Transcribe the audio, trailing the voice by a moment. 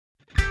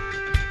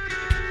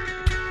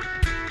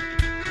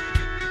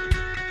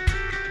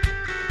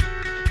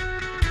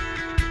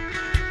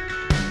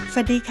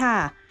วัสดีค่ะ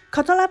ข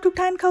อต้อนรับทุก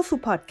ท่านเข้าสู่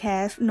พอดแค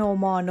สต์ No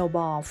More No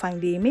Ball ฟัง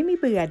ดีไม่มี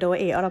เบื่อโดย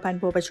อรพันธ์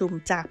บัวประชุม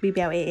จาก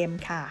BBLAM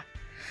ค่ะ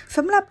ส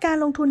ำหรับการ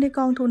ลงทุนใน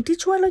กองทุนที่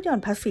ช่วยลดหย่อ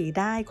นภาษี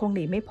ได้คงห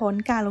นีไม่พ้น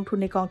การลงทุน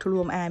ในกองทุนร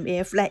วม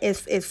RMF และ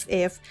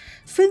SSF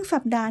ซึ่งสั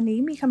ปดาห์นี้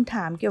มีคำถ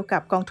ามเกี่ยวกั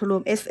บกองทุนร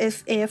วม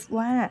SSF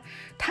ว่า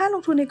ถ้าล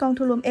งทุนในกอง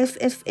ทุนรวม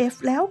SSF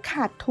แล้วข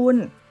าดทุน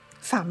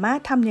สามารถ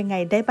ทำยังไง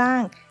ได้บ้า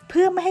งเ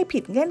พื่อไม่ให้ผิ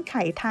ดเงื่อนไข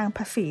ทางภ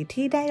าษี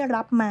ที่ได้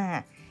รับมา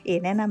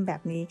แนะนำแบ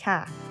บนี้ค่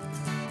ะ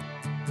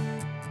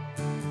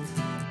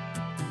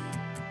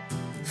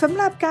สำ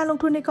หรับการลง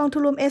ทุนในกองทุ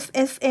นรวม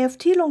SSF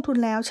ที่ลงทุน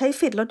แล้วใช้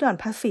สิทธิ์ลดหย่อน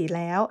ภาษีแ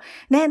ล้ว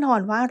แน่นอน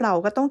ว่าเรา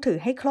ก็ต้องถือ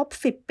ให้ครบ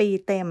10ปี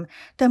เต็ม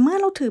แต่เมื่อ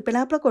เราถือไปแ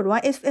ล้วปรากฏว่า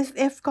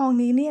SSF กอง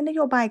นี้เนี่ยนโ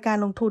ยบายการ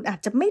ลงทุนอาจ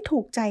จะไม่ถู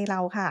กใจเรา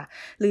ค่ะ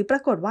หรือปร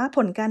ากฏว่าผ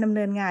ลการดำเ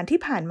นินงานที่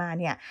ผ่านมา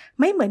เนี่ย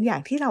ไม่เหมือนอย่า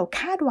งที่เรา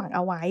คาดหวังเอ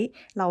าไว้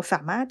เราส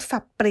ามารถสั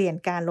บเปลี่ยน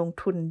การลง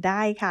ทุนไ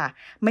ด้ค่ะ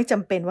ไม่จ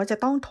ำเป็นว่าจะ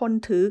ต้องทน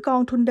ถือกอ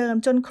งทุนเดิม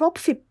จนครบ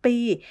10ปี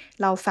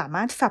เราสาม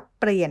ารถสับ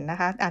เปลี่ยนนะ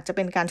คะอาจจะเ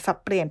ป็นการสับ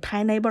เปลี่ยนภา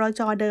ยในบล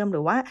จ.เดิมห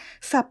รือว่า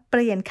สับเป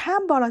ลี่ยนข้า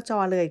มบลจ.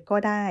เลยก็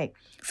ได้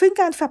ซึ่ง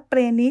การสับเป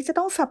ลี่ยนนี้จะ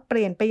ต้องสับเป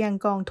ลี่ยนไปยัง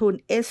กองทุน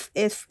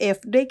SSF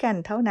ด้วยกัน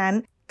เท่านั้น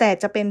แต่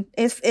จะเป็น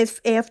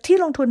SSF ที่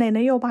ลงทุนใน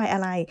นโยบายอะ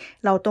ไร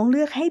เราต้องเ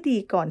ลือกให้ดี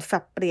ก่อนสั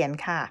บเปลี่ยน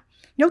ค่ะ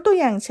ยกตัว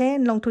อย่างเช่น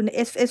ลงทุนใน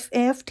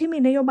SSF ที่มี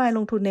นโยบายล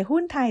งทุนใน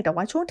หุ้นไทยแต่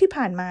ว่าช่วงที่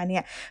ผ่านมาเนี่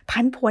ยผั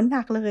นผวนห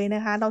นักเลยน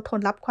ะคะเราทน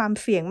รับความ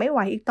เสี่ยงไม่ไหว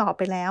อีกต่อไ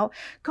ปแล้ว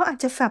ก็อาจ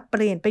จะสับเป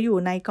ลี่ยนไปอยู่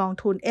ในกอง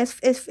ทุน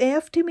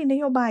SSF ที่มีน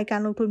โยบายกา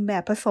รลงทุนแบ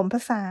บผสมผ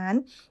สาน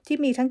ที่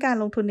มีทั้งการ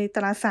ลงทุนในต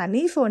ราสารห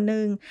นี้ส่วนห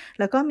นึ่ง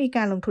แล้วก็มีก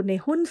ารลงทุนใน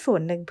หุ้นส่ว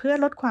นหนึ่งเพื่อ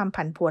ลดความ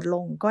ผันผวนล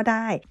งก็ไ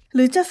ด้ห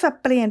รือจะสับ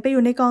เปลี่ยนไปอ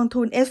ยู่ในกอง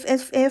ทุน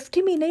SSF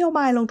ที่มีนโยบ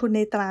ายลงทุนใ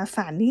นตราส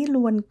ารหนี้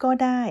ล้วนก็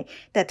ได้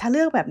แต่ถ้าเ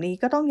ลือกแบบนี้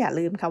ก็ต้องอย่า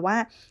ลืมค่ะว่า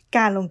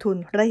การลงทุน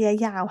ระยะ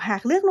ยาวหา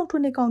กเลือกลงทุ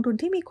นในกองทุน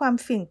ที่มีความ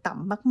เสี่ยงต่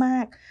ำมา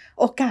กๆ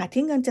โอกาส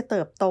ที่เงินจะเ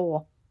ติบโต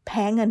แ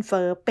พ้เงินเ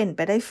ฟ้อเป็นไป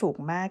ได้สูง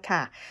มากค่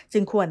ะจึ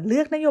งควรเลื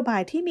อกนโยบา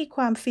ยที่มีค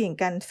วามเสี่ยง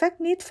กันสัก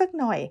นิดสัก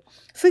หน่อย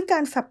ซึ่งกา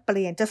รสับเป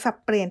ลี่ยนจะสับ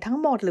เปลี่ยนทั้ง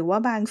หมดหรือว่า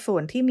บางส่ว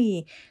นที่มี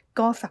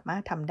ก็สามาร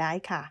ถทำได้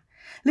ค่ะ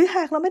หรือห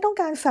ากเราไม่ต้อง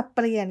การสับเป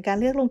ลี่ยนการ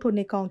เลือกลงทุน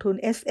ในกองทุน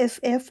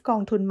SSF กอ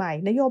งทุนใหม่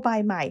นโยบาย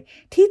ใหม่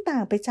ที่ต่า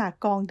งไปจาก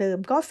กองเดิม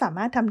ก็สาม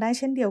ารถทำได้เ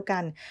ช่นเดียวกั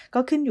นก็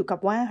ขึ้นอยู่กับ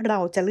ว่าเรา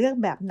จะเลือก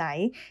แบบไหน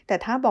แต่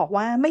ถ้าบอก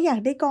ว่าไม่อยาก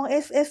ได้กอง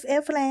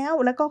SSF แ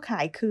ล้วก็ข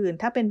ายคืน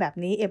ถ้าเป็นแบบ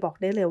นี้บอก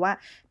ได้เลยว่า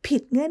ผิ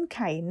ดเงื่อนไข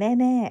แ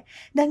น่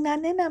ๆดังนั้น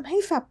แนะนำให้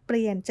สับเป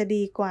ลี่ยนจะ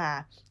ดีกว่า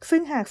ซึ่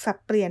งหากสับ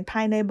เปลี่ยนภ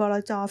ายในบล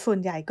จ.ส่วน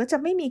ใหญ่ก็จะ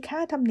ไม่มีค่า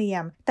ธรรมเนีย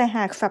มแต่ห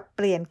ากสับเป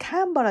ลี่ยนข้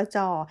ามบลจ.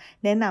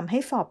แนะนำให้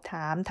สอบถ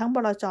ามทั้งบ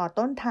ลจ.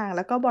ต้นทางแ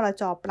ล้วก็บล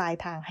จ.ปลาย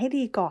ทางให้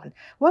ดีก่อน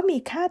ว่ามี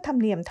ค่าธรรม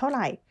เนียมเท่าไห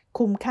ร่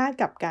คุ้มค่า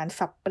กับการ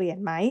สับเปลี่ยน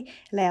ไหม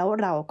แล้ว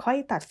เราค่อย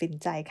ตัดสิน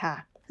ใจค่ะ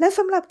และส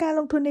ำหรับการ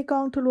ลงทุนในก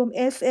องทุนรวม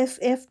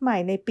SSF ใหม่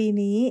ในปี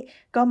นี้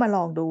ก็มาล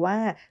องดูว่า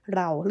เ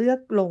ราเลือก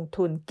ลง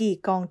ทุนกี่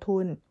กองทุ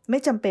นไม่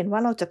จำเป็นว่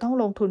าเราจะต้อง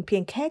ลงทุนเพี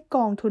ยงแค่ก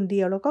องทุนเดี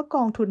ยวแล้วก็ก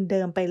องทุนเ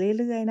ดิมไป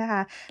เรื่อยๆนะค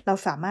ะเรา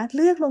สามารถเ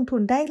ลือกลงทุ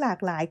นได้หลาก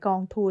หลายกอ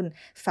งทุน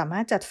สามา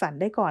รถจัดสรร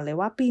ได้ก่อนเลย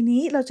ว่าปี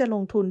นี้เราจะล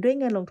งทุนด้วย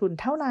เงินลงทุน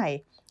เท่าไหร่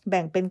แ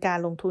บ่งเป็นการ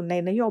ลงทุนใน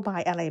นโยบา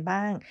ยอะไร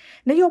บ้าง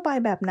นโยบาย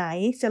แบบไหน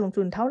จะลง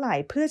ทุนเท่าไหร่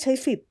เพื่อใช้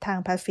สิทธิ์ทาง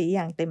ภาษีอ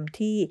ย่างเต็ม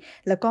ที่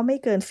แล้วก็ไม่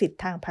เกินสิท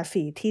ธิ์ทางภา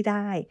ษีที่ไ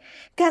ด้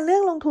การเลือ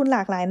กลงทุนหล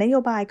ากหลายนโย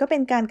บายก็เป็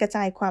นการกระจ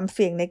ายความเ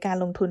สี่ยงในการ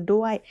ลงทุน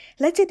ด้วย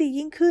และจะดี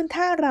ยิ่งขึ้น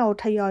ถ้าเรา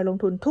ทยอยลง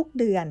ทุนทุก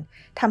เดือน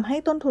ทำให้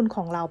ต้นทุนข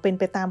องเราเป็น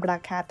ไปตามรา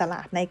คาตล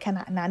าดในขณ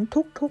ะนั้น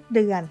ทุกๆเ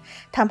ดือน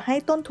ทำให้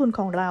ต้นทุนข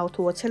องเรา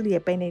ถัวเฉลี่ย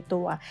ไปใน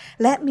ตัว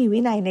และมีวิ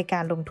นัยในก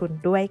ารลงทุน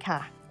ด้วยค่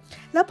ะ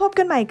แล้วพบ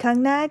กันใหม่ครั้ง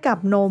หน้ากับ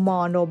No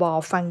More No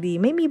Ball ฟังดี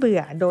ไม่มีเบื่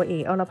อโดย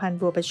อรพันธ์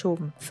บัวประชุม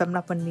สำห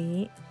รับวันนี้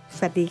ส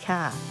วัสดีค่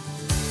ะ